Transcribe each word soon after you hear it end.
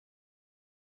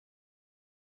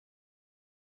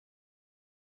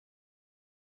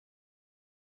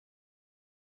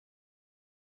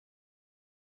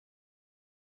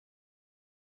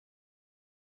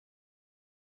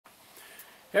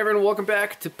Hey everyone, welcome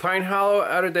back to Pine Hollow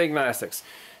Auto Diagnostics.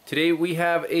 Today we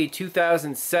have a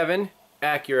 2007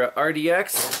 Acura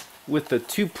RDX with the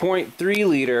 2.3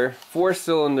 liter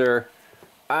 4-cylinder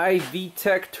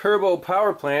iVTEC turbo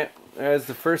power plant as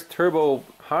the first turbo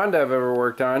Honda I've ever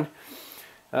worked on.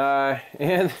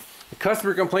 And the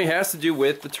customer complaint has to do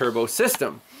with the turbo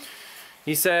system.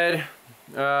 He said,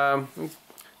 car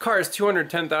has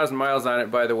 210,000 miles on it,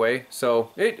 by the way, so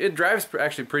it drives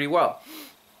actually pretty well.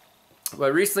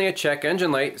 But recently a check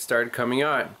engine light started coming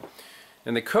on,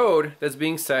 and the code that's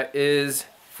being set is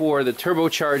for the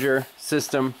turbocharger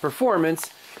system performance,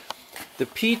 the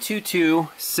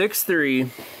P2263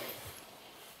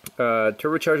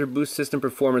 turbocharger boost system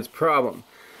performance problem.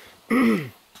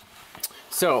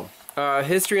 So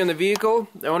history on the vehicle,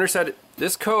 the owner said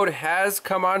this code has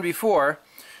come on before,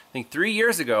 I think 3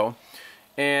 years ago,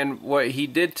 and what he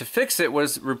did to fix it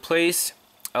was replace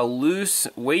a loose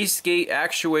wastegate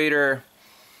actuator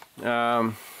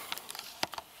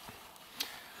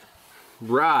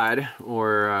rod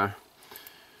or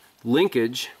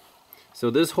linkage.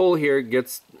 So this hole here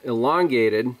gets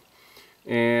elongated,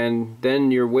 and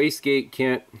then your wastegate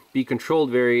can't be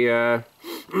controlled very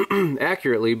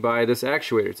accurately by this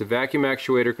actuator. It's a vacuum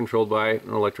actuator controlled by an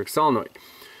electric solenoid.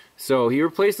 So he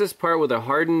replaced this part with a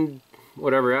hardened,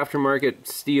 whatever, aftermarket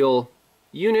steel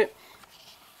unit.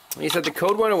 He said the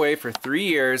code went away for 3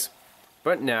 years,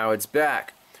 but now it's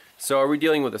back. So are we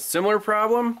dealing with a similar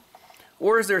problem,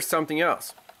 or is there something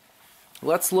else?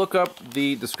 Let's look up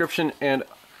the description and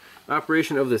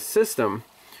operation of the system.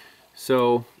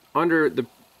 So under the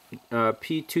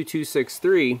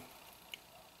P2263,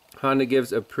 Honda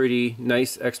gives a pretty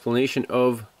nice explanation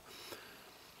of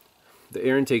the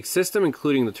air intake system,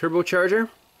 including the turbocharger.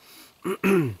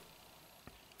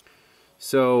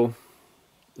 So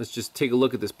let's just take a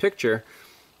look at this picture.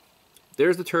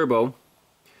 There's the turbo,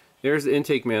 there's the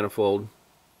intake manifold,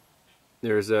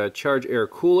 there's a charge air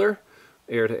cooler,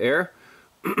 air to air,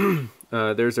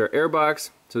 there's our air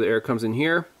box, so the air comes in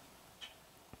here,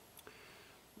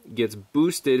 gets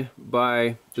boosted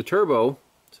by the turbo,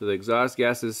 so the exhaust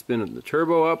gases spin the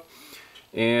turbo up.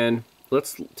 And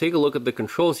let's take a look at the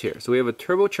controls here. So we have a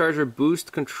turbocharger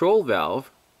boost control valve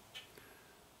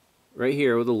right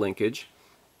here with a linkage.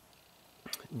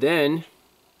 Then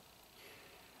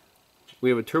we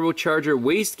have a turbocharger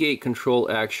wastegate control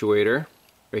actuator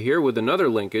right here with another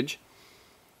linkage.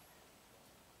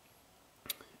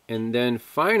 And then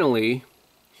finally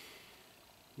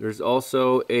there's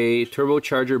also a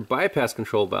turbocharger bypass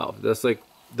control valve. That's like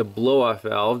the blow-off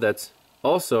valve that's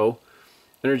also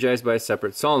energized by a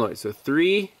separate solenoid. So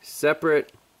 3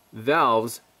 separate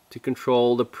valves to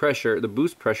control the pressure, the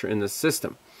boost pressure in the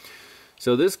system.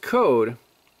 So this code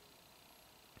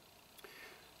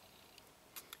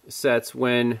sets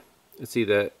when, let's see,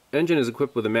 the engine is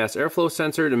equipped with a mass airflow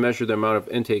sensor to measure the amount of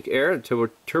intake air, the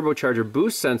turbocharger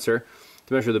boost sensor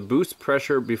to measure the boost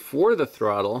pressure before the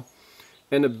throttle,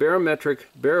 and the barometric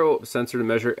baro sensor to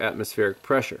measure atmospheric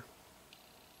pressure.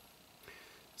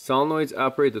 Solenoids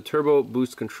operate the turbo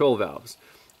boost control valves.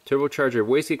 Turbocharger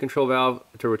wastegate control valve,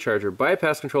 turbocharger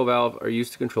bypass control valve are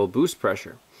used to control boost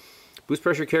pressure. Boost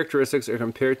pressure characteristics are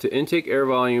compared to intake air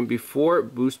volume before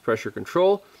boost pressure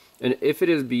control, and if it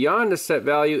is beyond a set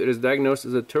value, it is diagnosed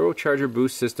as a turbocharger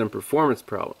boost system performance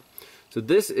problem. So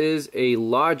this is a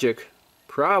logic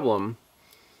problem.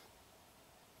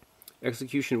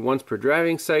 Execution once per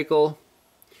driving cycle.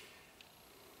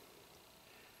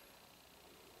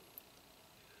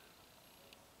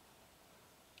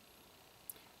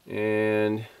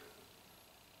 And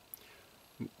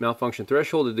malfunction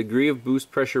threshold, the degree of boost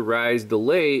pressure rise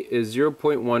delay is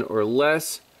 0.1 or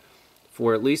less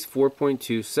for at least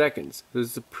 4.2 seconds.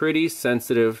 This is a pretty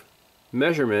sensitive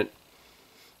measurement,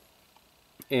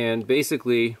 and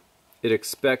basically it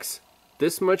expects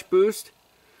this much boost,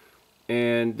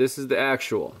 and this is the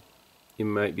actual. It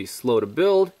might be slow to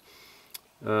build,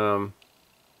 so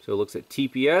it looks at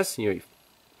TPS. You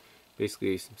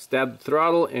basically stab the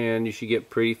throttle and you should get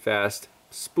pretty fast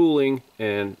spooling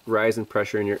and rise in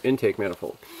pressure in your intake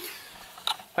manifold.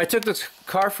 I took this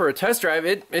car for a test drive.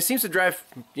 It seems to drive,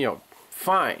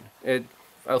 fine.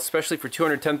 Especially for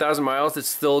 210,000 miles, it's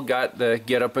still got the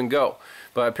get up and go.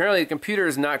 But apparently the computer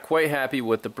is not quite happy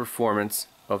with the performance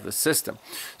of the system.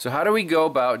 So how do we go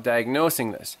about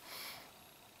diagnosing this?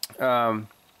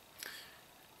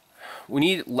 We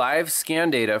need live scan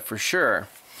data for sure.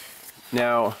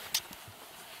 Now,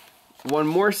 one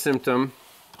more symptom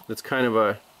that's kind of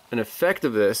an effect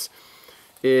of this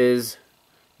is,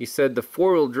 he said the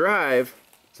four-wheel drive,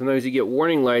 sometimes you get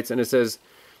warning lights and it says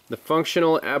the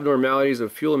functional abnormalities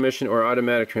of fuel emission or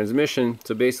automatic transmission.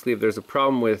 So basically if there's a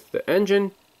problem with the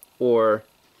engine or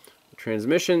the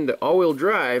transmission. The all-wheel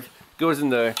drive goes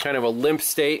into kind of a limp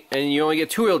state, and you only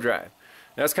get two-wheel drive.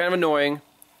 That's kind of annoying,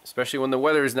 especially when the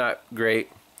weather is not great.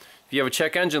 If you have a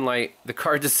check engine light, the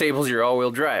car disables your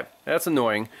all-wheel drive. That's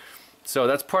annoying. So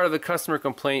that's part of the customer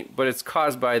complaint, but it's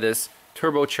caused by this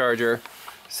turbocharger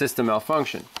system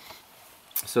malfunction.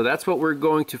 So that's what we're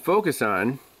going to focus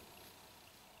on.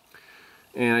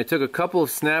 And I took a couple of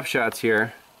snapshots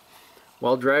here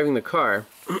while driving the car.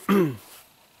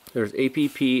 There's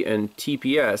APP and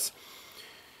TPS.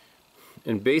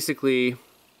 And basically,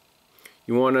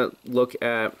 you want to look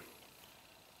at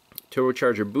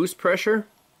turbocharger boost pressure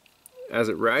as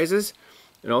it rises,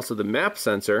 and also the MAP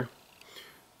sensor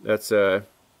that's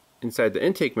inside the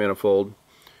intake manifold.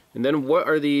 And then what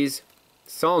are these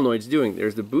solenoids doing?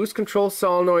 There's the boost control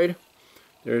solenoid,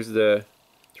 there's the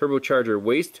turbocharger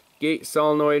wastegate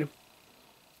solenoid,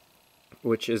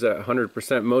 which is at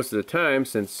 100% most of the time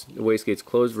since the wastegate's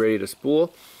closed, ready to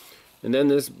spool. And then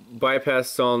this bypass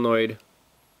solenoid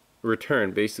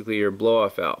return, basically your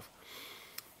blow-off valve.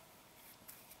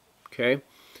 Okay.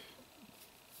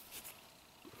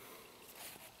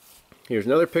 Here's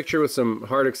another picture with some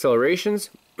hard accelerations.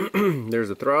 There's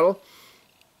the throttle.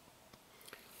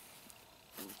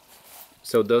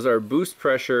 So does our boost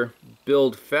pressure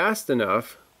build fast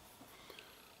enough?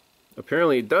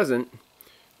 Apparently it doesn't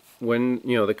when,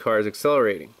 you know, the car is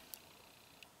accelerating.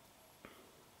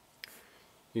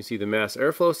 You see the mass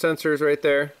airflow sensors right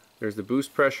there. There's the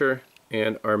boost pressure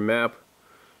and our MAP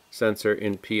sensor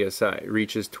in PSI. It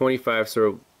reaches 25,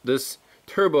 so this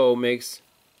turbo makes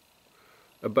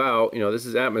about, you know, this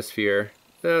is atmosphere,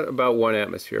 about 1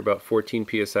 atmosphere, about 14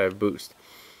 PSI of boost.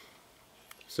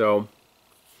 So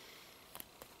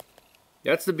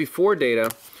that's the before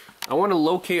data. I want to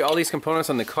locate all these components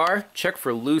on the car, check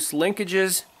for loose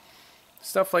linkages,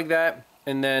 stuff like that,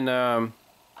 and then the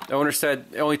owner said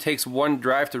it only takes one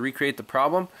drive to recreate the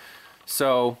problem.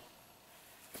 So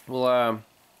we'll,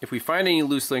 if we find any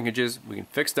loose linkages, we can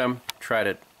fix them, try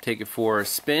to take it for a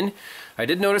spin. I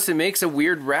did notice it makes a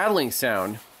weird rattling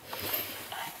sound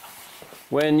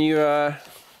when you,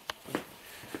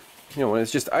 when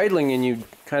it's just idling and you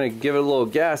kind of give it a little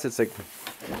gas. It's like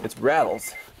it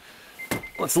rattles.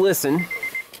 Let's listen.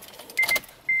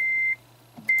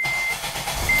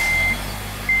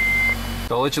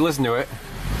 So I'll let you listen to it.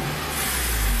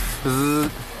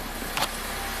 Bzzz.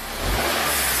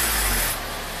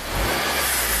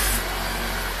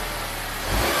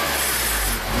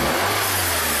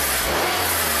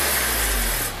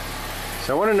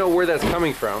 So I want to know where that's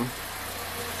coming from.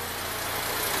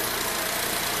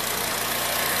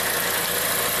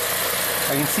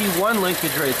 I can see one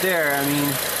linkage right there. I mean,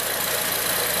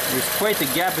 there's quite the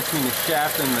gap between the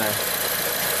shaft and the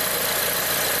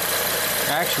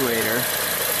actuator.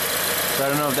 So I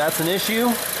don't know if that's an issue.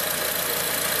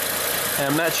 And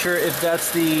I'm not sure if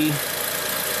that's the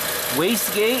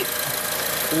wastegate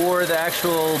or the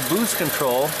actual boost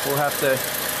control. We'll have to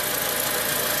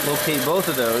locate both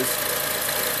of those.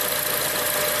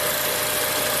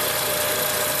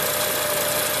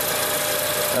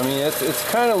 I mean,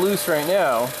 it's kind of loose right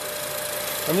now.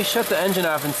 Let me shut the engine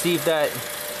off and see if that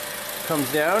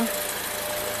comes down.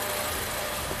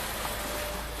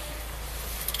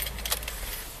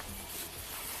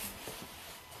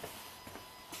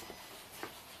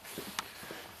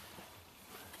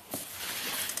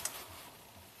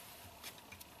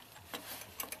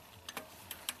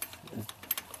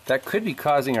 That could be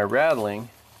causing a rattling.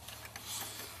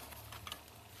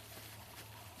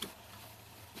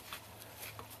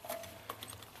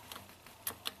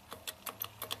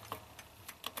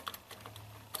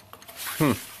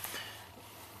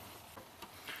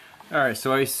 Alright,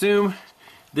 so I assume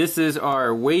this is our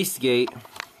wastegate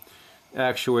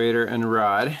actuator and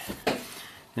rod.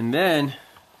 And then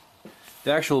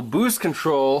the actual boost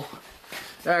control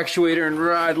actuator and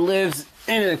rod lives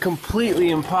in a completely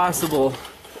impossible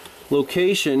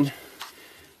location.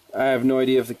 I have no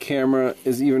idea if the camera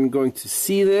is even going to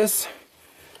see this,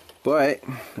 but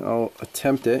I'll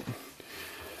attempt it.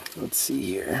 Let's see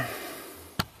here.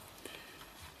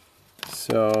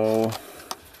 So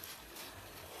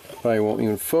probably won't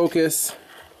even focus,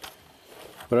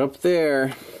 but up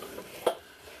there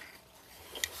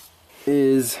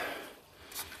is,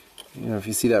 if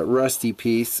you see that rusty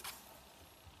piece,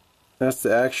 that's the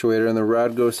actuator, and the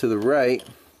rod goes to the right.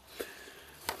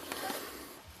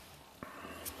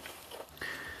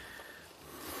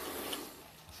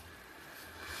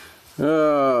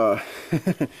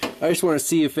 I just want to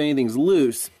see if anything's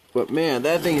loose, but man,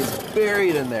 that thing is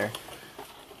buried in there.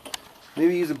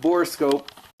 Maybe use a borescope.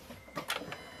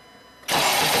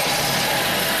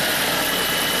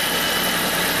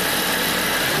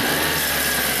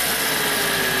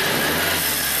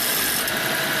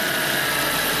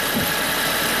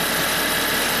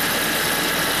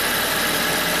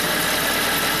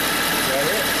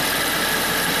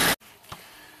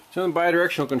 showing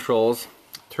bidirectional controls,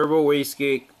 turbo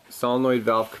wastegate solenoid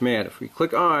valve command. If we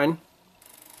click on,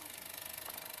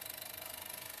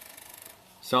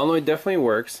 solenoid definitely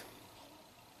works.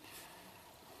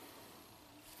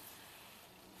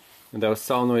 And that was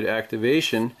solenoid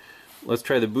activation. Let's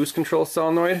try the boost control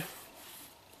solenoid.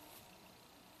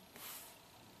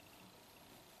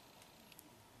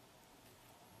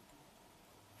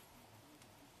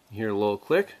 Hear a little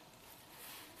click.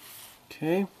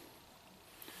 Okay.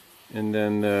 And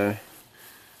then the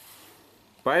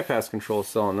bypass control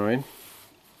solenoid.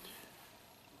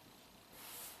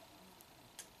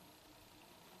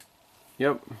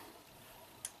 Yep.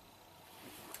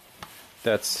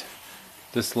 That's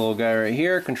this little guy right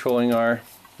here controlling our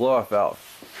blow-off valve.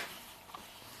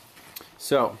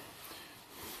 So,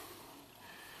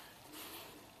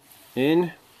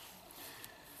 in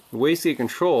wastegate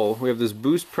control, we have this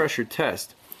boost pressure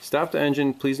test. Stop the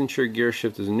engine. Please ensure gear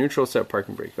shift is in neutral. Set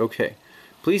parking brake. Okay.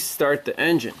 Please start the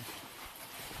engine.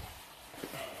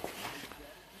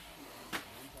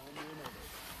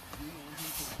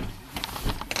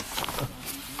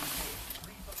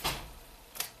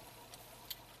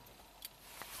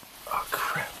 Oh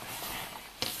crap.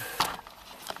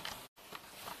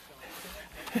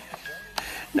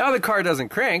 Now the car doesn't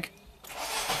crank.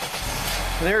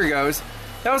 There it goes.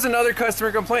 That was another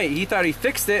customer complaint. He thought he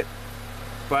fixed it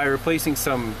by replacing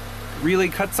some relay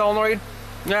cut solenoid.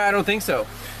 Nah, I don't think so.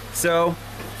 So,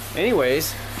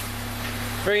 anyways,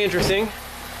 very interesting.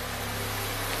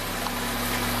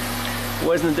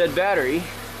 Wasn't a dead battery.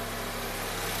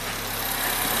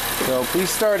 So please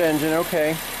start engine,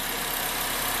 okay.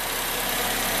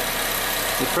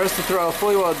 You press the throttle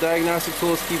fully while diagnostic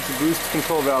tools keeps the boost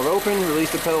control valve open.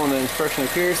 Release the pedal when the instruction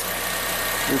appears.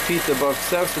 Repeat the above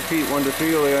steps. Repeat 1 to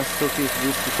 3 while the still keeps the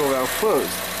boost control valve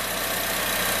closed.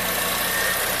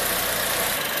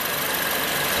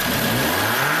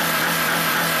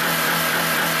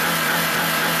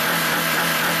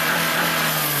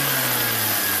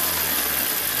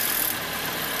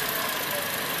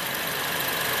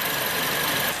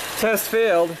 Test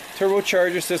failed.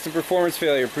 Turbocharger system performance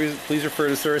failure. Please refer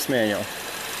to service manual.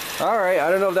 Alright,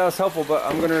 I don't know if that was helpful, but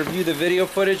I'm going to review the video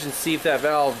footage and see if that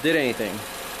valve did anything.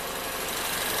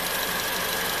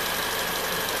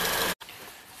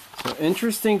 So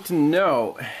interesting to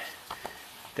know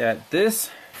that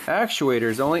this actuator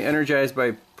is only energized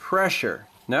by pressure,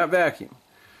 not vacuum.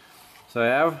 So I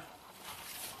have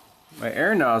my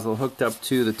air nozzle hooked up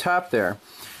to the top there,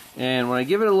 and when I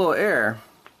give it a little air,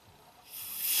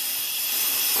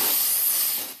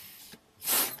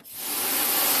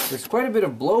 there's quite a bit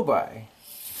of blow-by.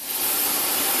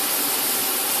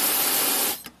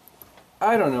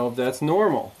 I don't know if that's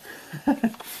normal.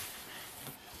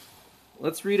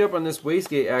 Let's read up on this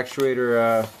wastegate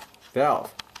actuator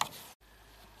valve.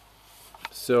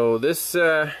 So this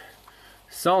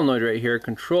solenoid right here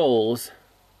controls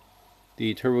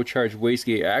the turbocharged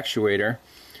wastegate actuator,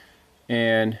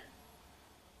 and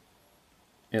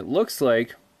it looks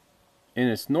like in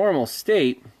its normal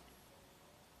state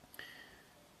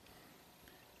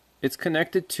it's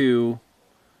connected to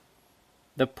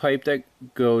the pipe that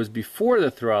goes before the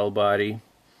throttle body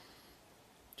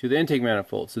to the intake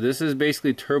manifold. So this is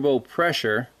basically turbo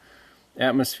pressure,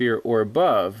 atmosphere or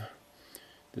above,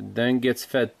 that then gets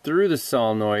fed through the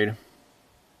solenoid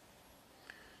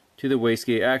to the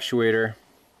wastegate actuator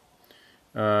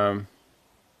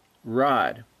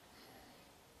rod,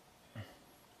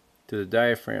 to the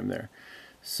diaphragm there.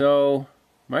 So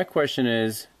my question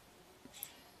is,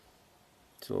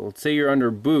 so let's say you're under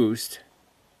boost.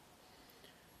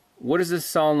 What does this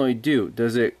solenoid do?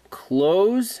 Does it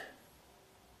close?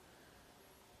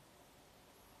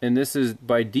 And this is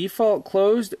by default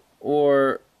closed,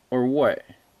 or what?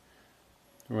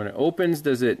 Or when it opens,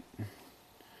 does it? I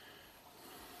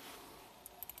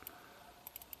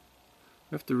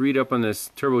have to read up on this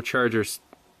turbocharger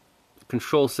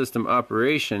control system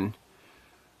operation.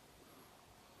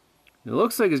 It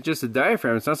looks like it's just a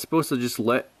diaphragm. It's not supposed to just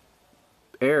let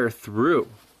air through.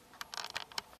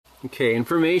 Okay,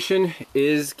 information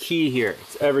is key here.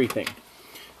 It's everything.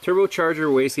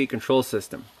 Turbocharger wastegate control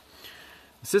system.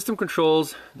 The system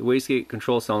controls the wastegate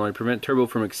control solenoid to prevent turbo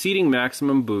from exceeding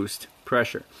maximum boost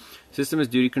pressure. The system is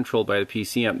duty controlled by the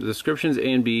PCM. The descriptions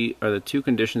A and B are the two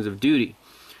conditions of duty.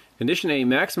 Condition A,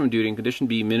 maximum duty, and condition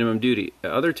B, minimum duty.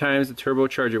 At other times, the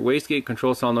turbocharger wastegate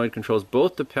control solenoid controls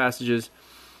both the passages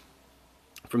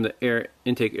from the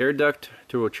intake air duct,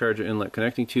 turbocharger inlet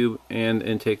connecting tube, and the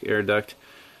intake air duct,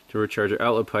 turbocharger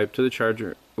outlet pipe to the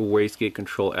charger wastegate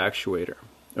control actuator.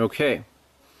 Okay.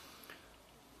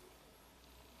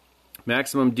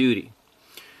 Maximum duty.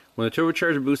 When the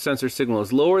turbocharger boost sensor signal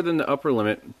is lower than the upper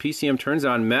limit, PCM turns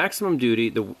on maximum duty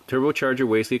the turbocharger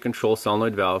wastegate control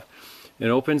solenoid valve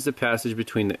and opens the passage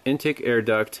between the intake air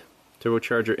duct,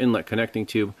 turbocharger inlet connecting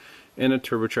tube, and the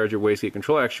turbocharger wastegate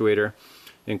control actuator,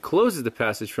 and closes the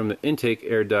passage from the intake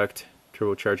air duct,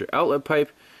 turbocharger outlet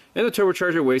pipe, and the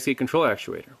turbocharger wastegate control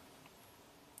actuator.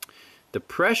 The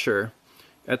pressure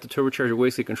at the turbocharger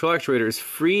wastegate control actuator is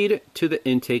freed to the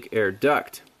intake air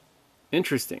duct.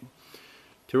 Interesting.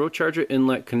 Turbocharger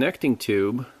inlet connecting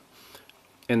tube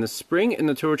and the spring in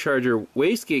the turbocharger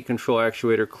wastegate control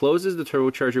actuator closes the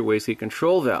turbocharger wastegate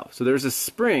control valve. So there's a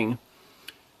spring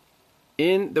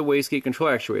in the wastegate control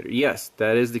actuator. Yes,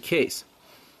 that is the case.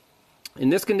 In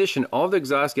this condition, all the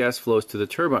exhaust gas flows to the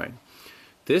turbine.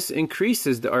 This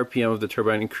increases the RPM of the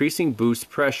turbine, increasing boost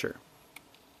pressure.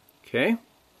 Okay?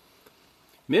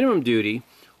 Minimum duty,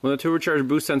 when the turbocharger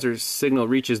boost sensor signal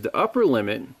reaches the upper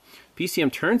limit,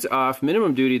 PCM turns off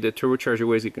minimum duty the turbocharger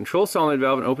wastegate control solenoid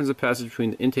valve and opens the passage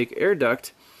between the intake air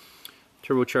duct,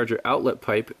 turbocharger outlet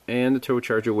pipe, and the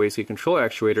turbocharger wastegate control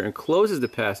actuator and closes the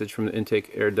passage from the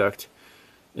intake air duct,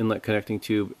 inlet connecting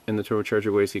tube, and the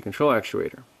turbocharger wastegate control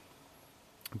actuator.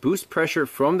 Boost pressure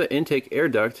from the intake air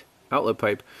duct, outlet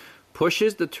pipe,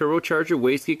 pushes the turbocharger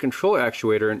wastegate control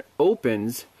actuator and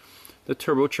opens the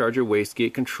turbocharger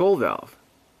wastegate control valve.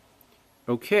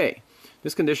 Okay.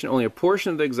 This condition, only a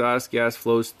portion of the exhaust gas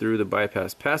flows through the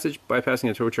bypass passage, bypassing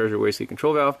the turbocharger wastegate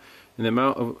control valve, and the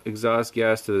amount of exhaust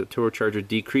gas to the turbocharger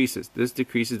decreases. This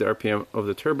decreases the RPM of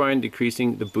the turbine,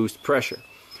 decreasing the boost pressure.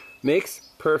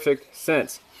 Makes perfect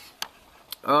sense.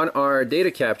 On our data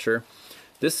capture,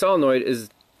 this solenoid is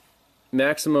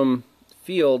maximum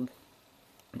field,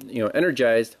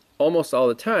 energized almost all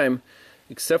the time,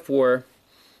 except for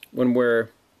when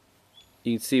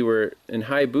you can see we're in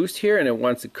high boost here and it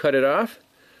wants to cut it off.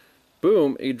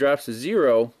 Boom, it drops to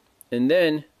 0, and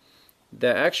then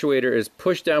the actuator is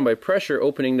pushed down by pressure,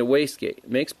 opening the wastegate. It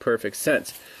makes perfect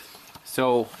sense.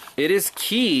 So it is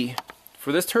key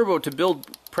for this turbo to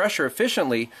build pressure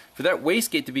efficiently for that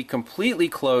wastegate to be completely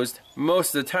closed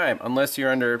most of the time, unless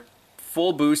you're under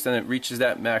full boost and it reaches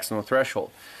that maximum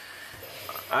threshold.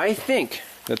 I think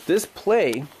that this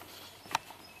play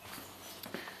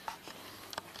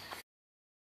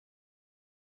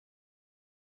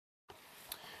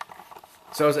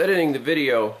So I was editing the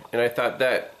video and I thought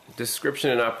that description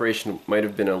and operation might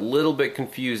have been a little bit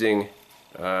confusing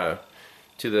to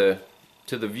the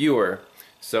viewer.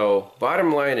 So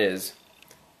bottom line is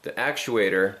the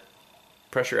actuator,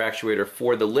 pressure actuator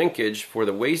for the linkage for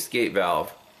the wastegate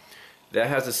valve, that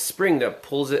has a spring that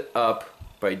pulls it up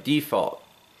by default.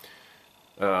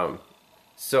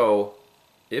 So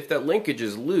if that linkage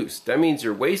is loose, that means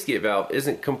your wastegate valve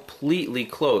isn't completely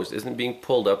closed, isn't being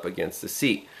pulled up against the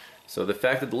seat. So the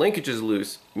fact that the linkage is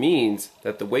loose means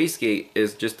that the wastegate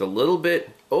is just a little bit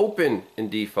open in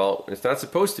default, and it's not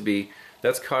supposed to be.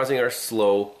 That's causing our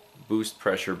slow boost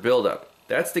pressure buildup.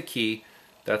 That's the key.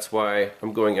 That's why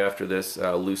I'm going after this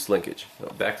loose linkage.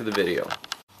 So back to the video.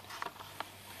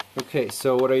 Okay,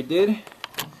 so what I did,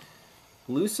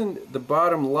 loosened the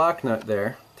bottom lock nut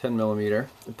there, 10 millimeter,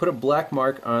 and put a black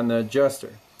mark on the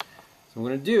adjuster. So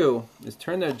what I'm going to do is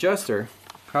turn the adjuster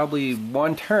probably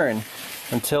one turn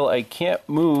until I can't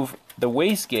move the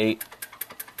wastegate.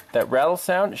 That rattle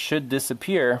sound should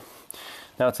disappear.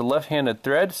 Now it's a left-handed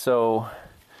thread, so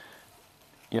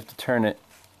you have to turn it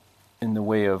in the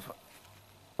way of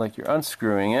like you're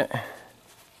unscrewing it.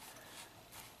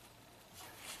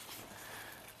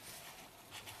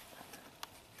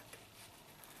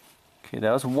 Okay,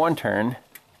 that was one turn.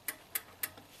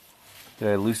 Did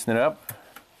I loosen it up?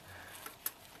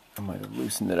 I might have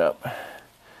loosened it up.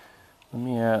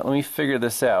 Let me figure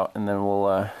this out, and then we'll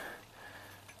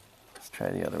let's try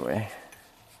the other way.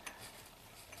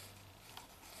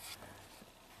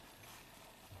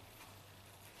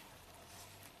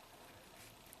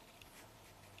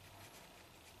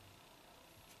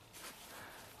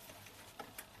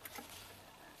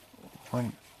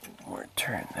 One more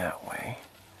turn that way.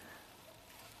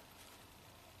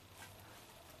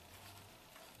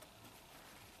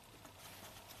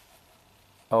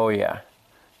 Oh yeah,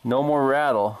 no more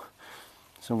rattle.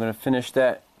 So I'm going to finish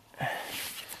that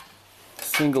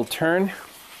single turn.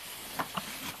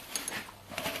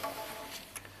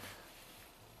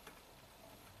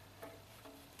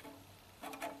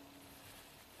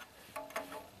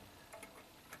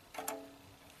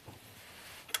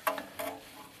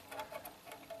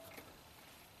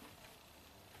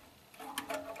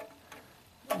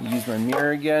 Use my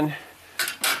mirror again,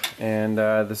 and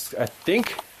this, I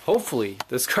think, hopefully,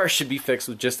 this car should be fixed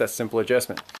with just that simple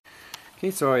adjustment. Okay,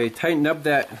 so I tightened up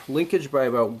that linkage by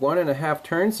about 1.5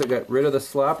 turns, so I got rid of the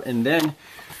slop, and then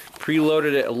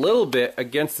preloaded it a little bit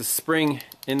against the spring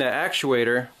in the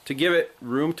actuator to give it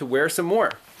room to wear some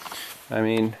more. I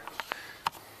mean,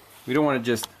 we don't want to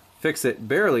just fix it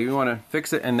barely, we want to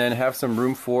fix it and then have some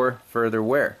room for further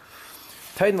wear.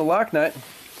 Tighten the lock nut,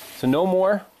 so no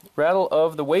more rattle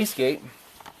of the wastegate,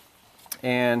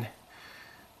 and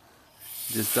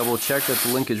just double check that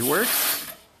the linkage works.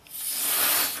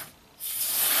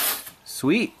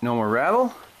 Sweet, no more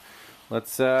rattle.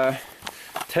 Let's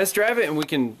test drive it and we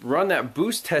can run that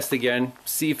boost test again,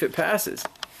 see if it passes.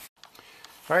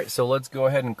 Alright, so let's go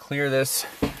ahead and clear this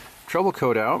trouble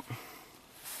code out.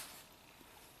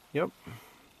 Yep.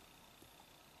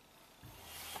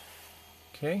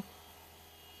 Okay.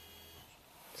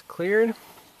 It's cleared.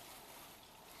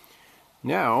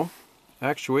 Now,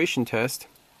 actuation test.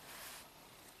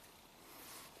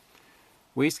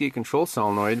 Wastegate control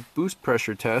solenoid, boost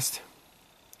pressure test.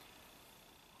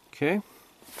 Okay,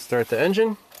 start the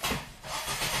engine.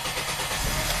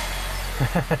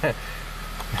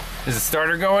 Is the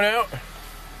starter going out?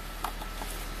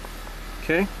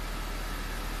 Okay.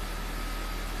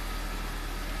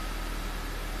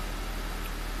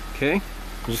 Okay,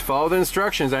 just follow the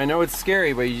instructions. I know it's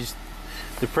scary, but you just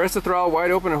depress the throttle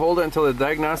wide open and hold it until the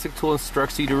diagnostic tool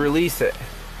instructs you to release it.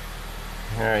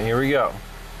 Alright, here we go.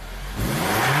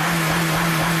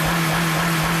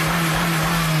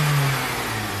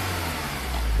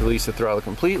 Release the throttle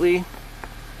completely.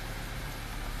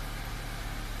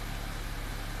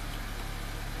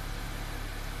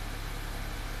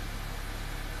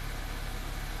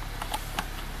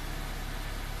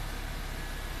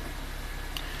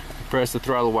 Press the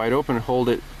throttle wide open and hold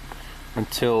it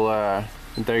until the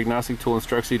diagnostic tool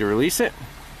instructs you to release it.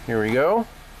 Here we go.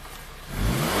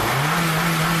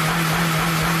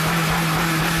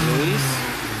 Release.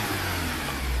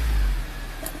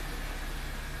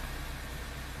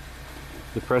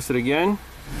 Depress it again.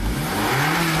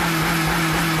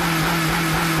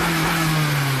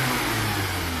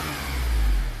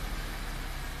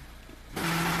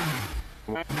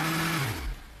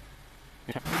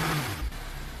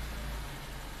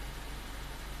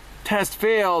 Test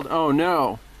failed. Oh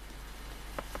no.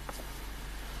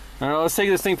 Alright, let's take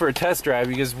this thing for a test drive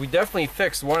because we definitely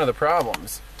fixed one of the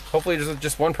problems. Hopefully there's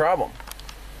just one problem.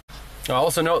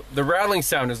 Also note the rattling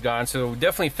sound is gone, so we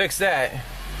definitely fixed that.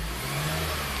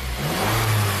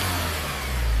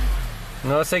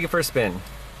 Now let's take it for a spin.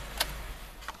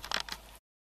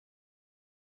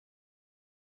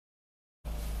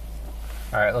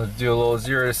 Alright, let's do a little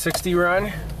 0 to 60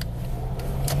 run.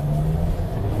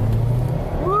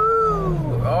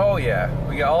 Woo! Oh yeah,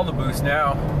 we got all the boost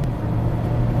now.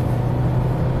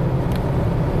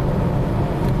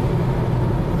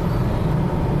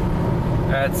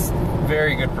 That's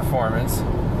very good performance.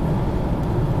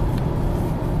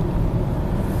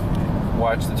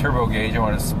 Watch the turbo gauge. I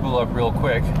want to spool up real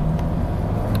quick.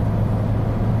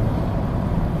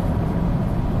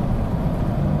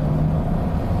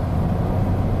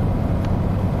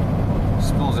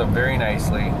 Spools up very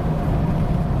nicely.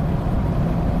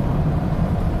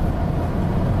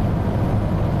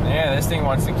 Yeah, this thing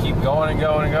wants to keep going and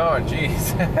going and going.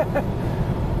 Jeez.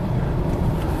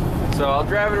 So I'll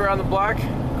drive it around the block,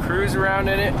 cruise around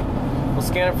in it. We'll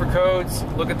scan it for codes,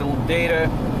 look at the data.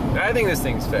 I think this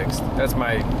thing's fixed. That's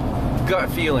my gut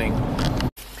feeling.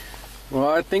 Well,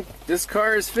 I think this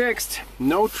car is fixed.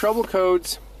 No trouble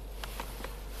codes.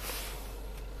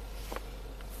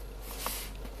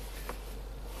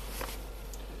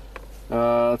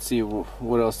 Let's see,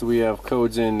 what else do we have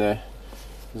codes in?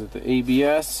 Is it the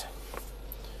ABS?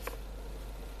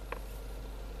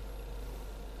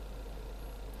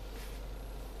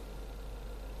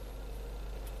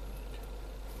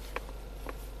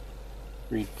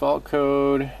 Read fault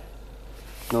code,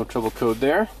 no trouble code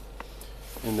there.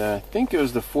 And I think it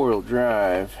was the 4-wheel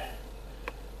drive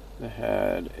that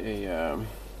had a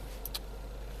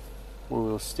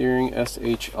 4-wheel steering,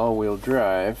 SH all-wheel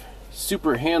drive.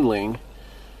 Super handling,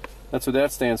 that's what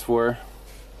that stands for.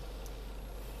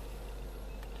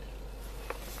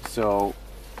 So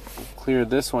we'll clear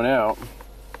this one out.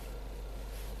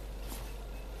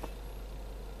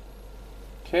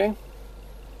 Okay.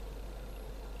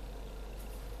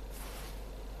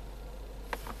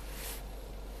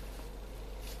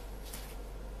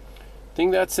 I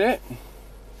think that's it.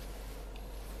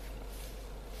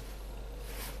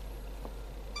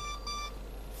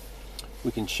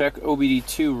 We can check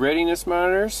OBD2 readiness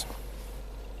monitors.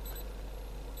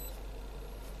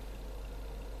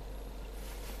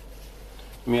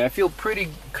 I mean, I feel pretty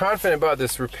confident about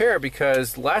this repair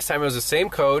because last time it was the same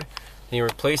code, and you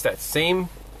replace that same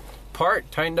part,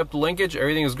 tightened up the linkage,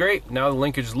 everything is great. Now the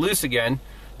linkage is loose again.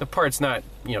 The part's not,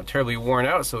 you know, terribly worn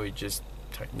out, so we just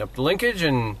tighten up the linkage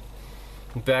and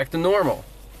back to normal.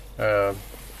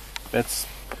 That's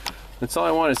all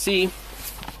I want to see.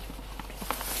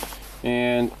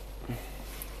 And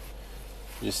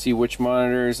just see which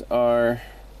monitors are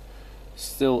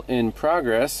still in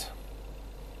progress.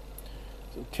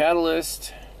 So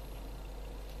catalyst,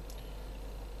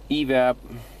 evap,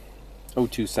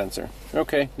 O2 sensor.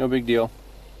 Okay, no big deal.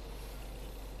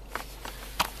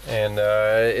 And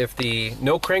if the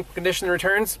no crank condition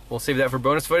returns, we'll save that for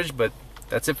bonus footage, but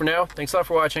that's it for now. Thanks a lot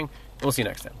for watching, and we'll see you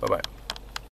next time. Bye-bye.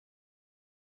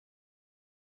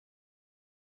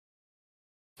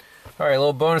 Alright, a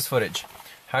little bonus footage.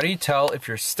 How do you tell if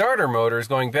your starter motor is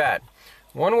going bad?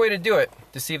 One way to do it,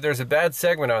 to see if there's a bad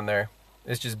segment on there,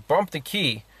 is just bump the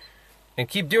key and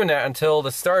keep doing that until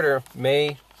the starter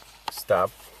may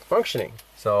stop functioning.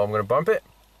 So I'm going to bump it.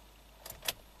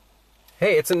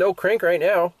 Hey, it's a no crank right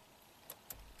now.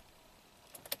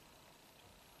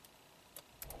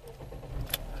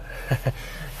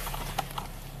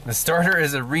 The starter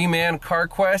is a Reman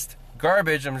CarQuest.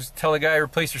 Garbage. I'm just telling the guy to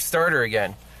replace your starter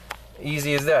again.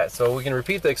 Easy as that. So we can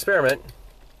repeat the experiment.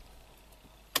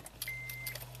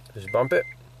 Just bump it.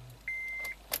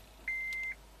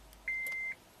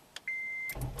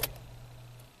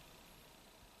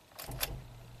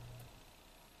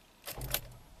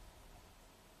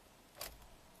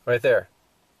 Right there.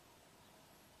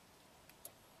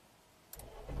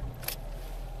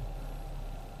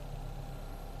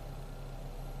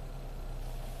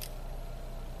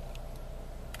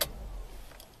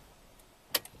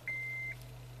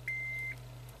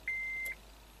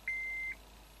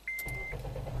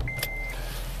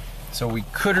 So we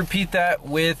could repeat that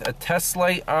with a test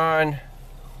light on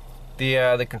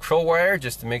the control wire,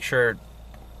 just to make sure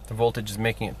the voltage is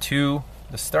making it to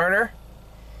the starter.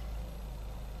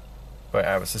 But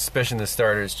I have a suspicion the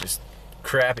starter is just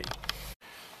crappy.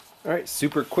 Alright,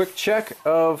 super quick check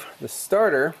of the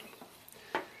starter.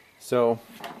 So,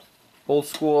 old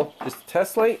school, just a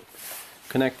test light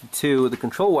connected to the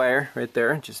control wire right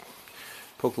there. Just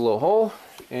poke a little hole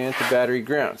and the battery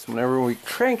ground. So whenever we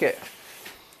crank it,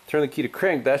 turn the key to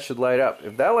crank, that should light up.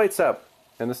 If that lights up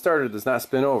and the starter does not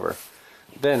spin over,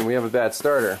 then we have a bad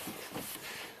starter.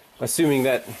 Assuming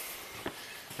that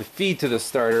the feed to the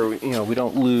starter, we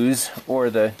don't lose, or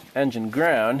the engine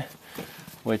ground,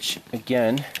 which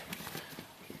again,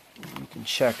 you can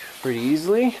check pretty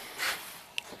easily.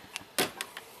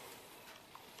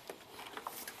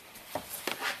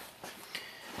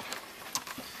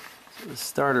 So the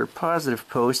starter positive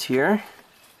post here.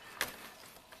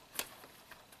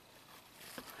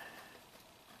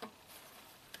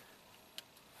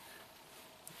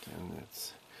 Again,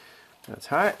 that's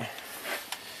hot.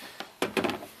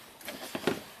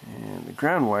 And the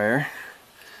ground wire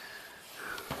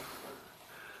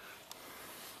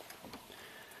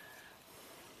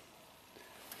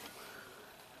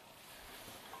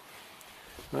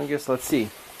I guess let's see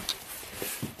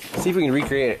if we can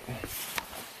recreate it.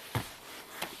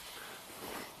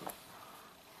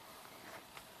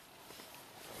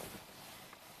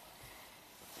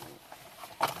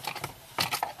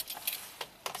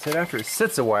 So after it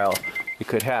sits a while, it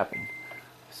could happen.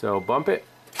 So bump it.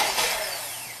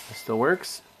 It still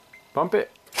works. Bump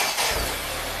it.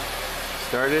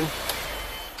 Started.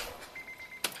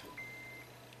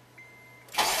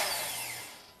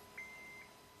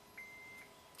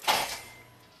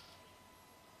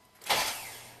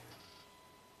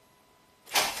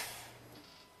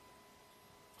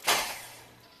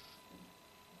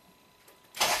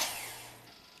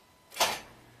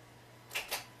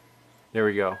 There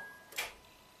we go.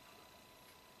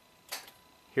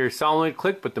 Here's solenoid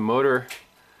click, but the motor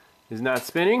is not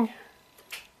spinning.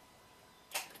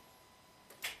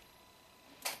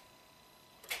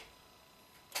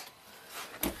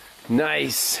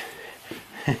 Nice.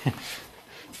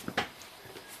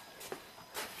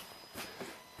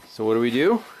 So what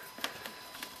do?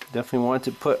 Definitely want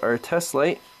to put our test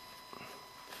light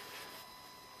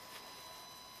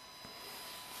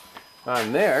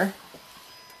on there.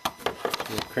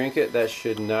 You crank it, that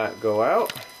should not go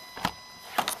out.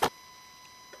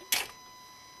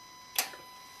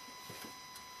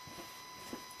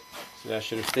 So that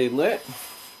should have stayed lit.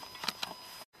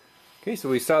 Okay, so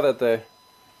we saw that the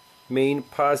main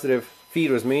positive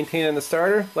feed was maintained in the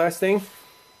starter. Last thing,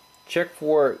 check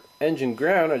for engine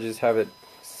ground. I just have it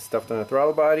stuffed on the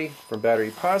throttle body for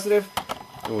battery positive.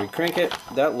 When we crank it,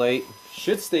 that light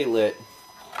should stay lit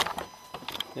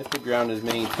if the ground is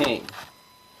maintained.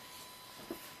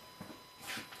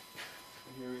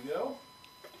 Here we go.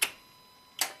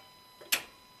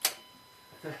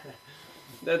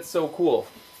 That's so cool.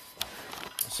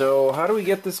 So how do we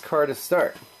get this car to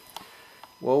start?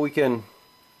 Well, we can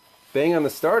bang on the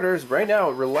starters. Right now,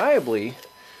 reliably,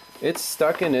 it's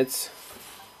stuck in its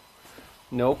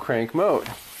no crank mode.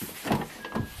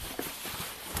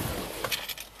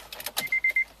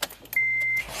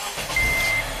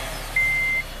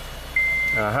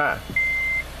 Aha.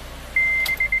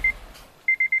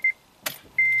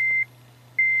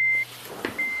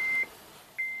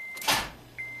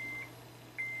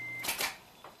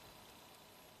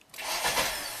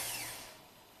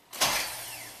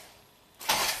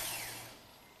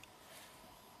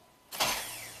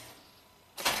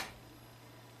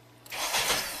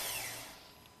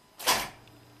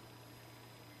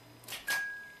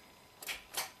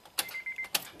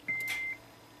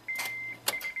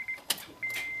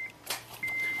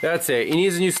 That's it. He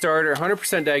needs a new starter,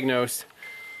 100% diagnosed.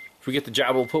 If we get the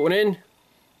job, we'll put one in.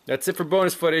 That's it for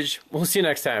bonus footage. We'll see you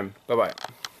next time. Bye-bye.